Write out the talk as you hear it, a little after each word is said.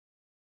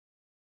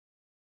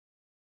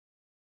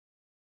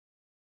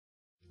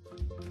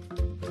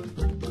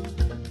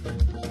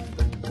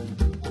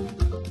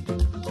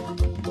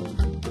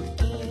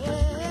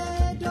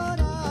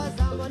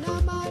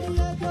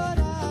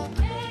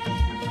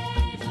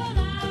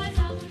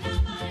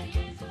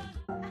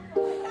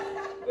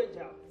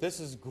This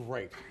is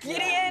great.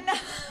 Gideon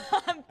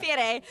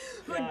Ampeire,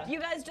 you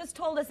guys just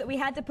told us that we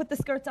had to put the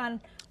skirts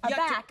on our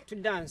back to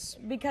dance.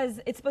 because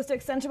it's supposed to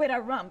accentuate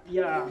our rump.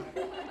 Yeah,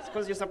 it's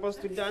because you're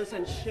supposed to dance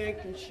and shake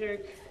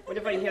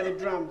whenever you hear the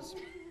drums.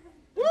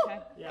 Okay.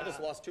 I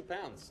just lost 2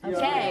 pounds.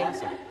 Okay.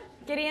 Awesome.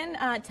 Gideon,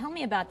 tell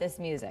me about this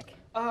music.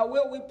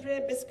 Well, we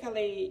play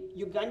basically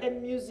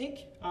Ugandan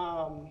music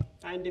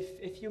and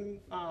a few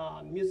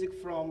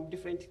music from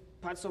different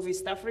parts of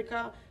East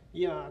Africa.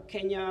 Yeah,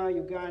 Kenya,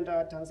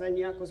 Uganda,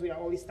 Tanzania, because we are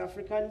all East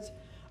Africans.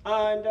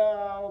 And,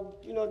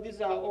 you know,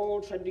 these are all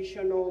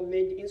traditional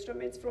made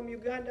instruments from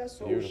Uganda,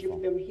 so we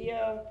ship them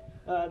here.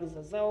 These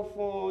are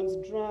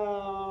xylophones,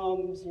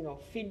 drums, you know,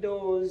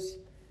 fiddles.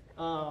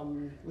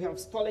 We have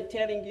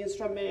storytelling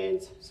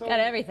instruments. So, got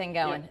everything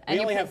going. Yeah. We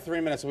only have 3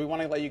 minutes, so we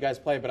want to let you guys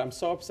play, but I'm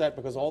so upset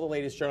because all the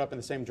ladies showed up in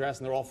the same dress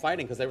and they're all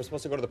fighting because they were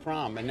supposed to go to the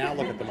prom, and now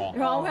look at them all.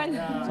 They're all running.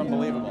 It's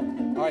unbelievable.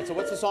 All right, so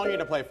what's the song you're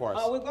going to play for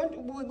us? We're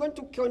going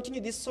to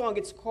continue this song.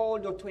 It's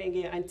called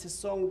Otwenge, and it's a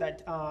song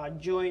that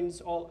joins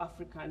all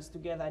Africans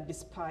together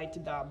despite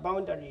the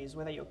boundaries,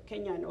 whether you're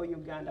Kenyan or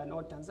Ugandan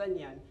or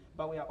Tanzanian,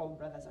 but we are all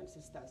brothers and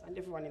sisters, and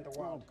everyone in the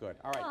world. Oh, good.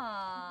 All right.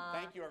 Aww.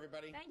 Thank you,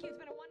 everybody. Thank you. It's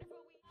been a wonderful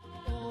week.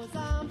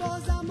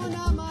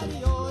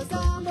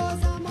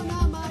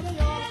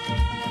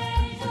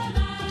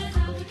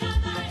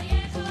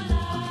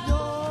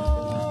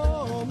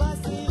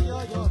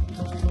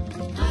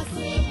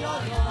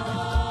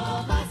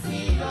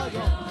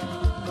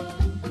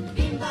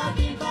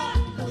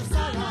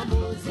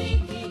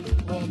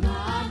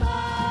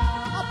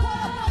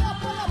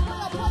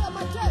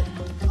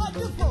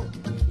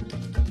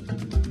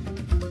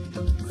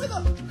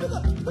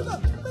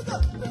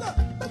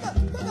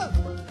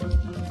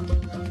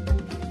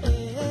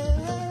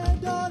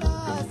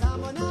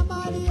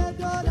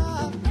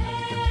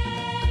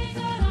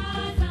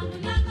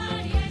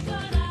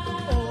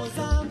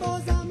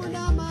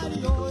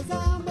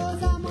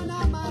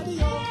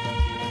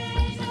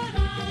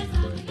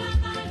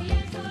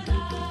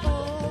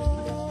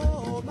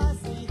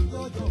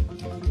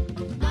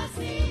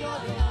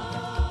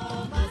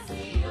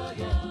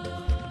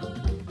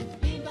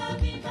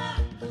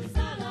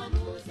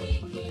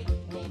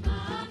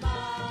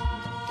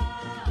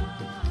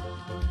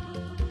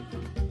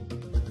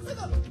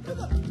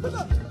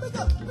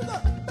 Pick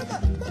up.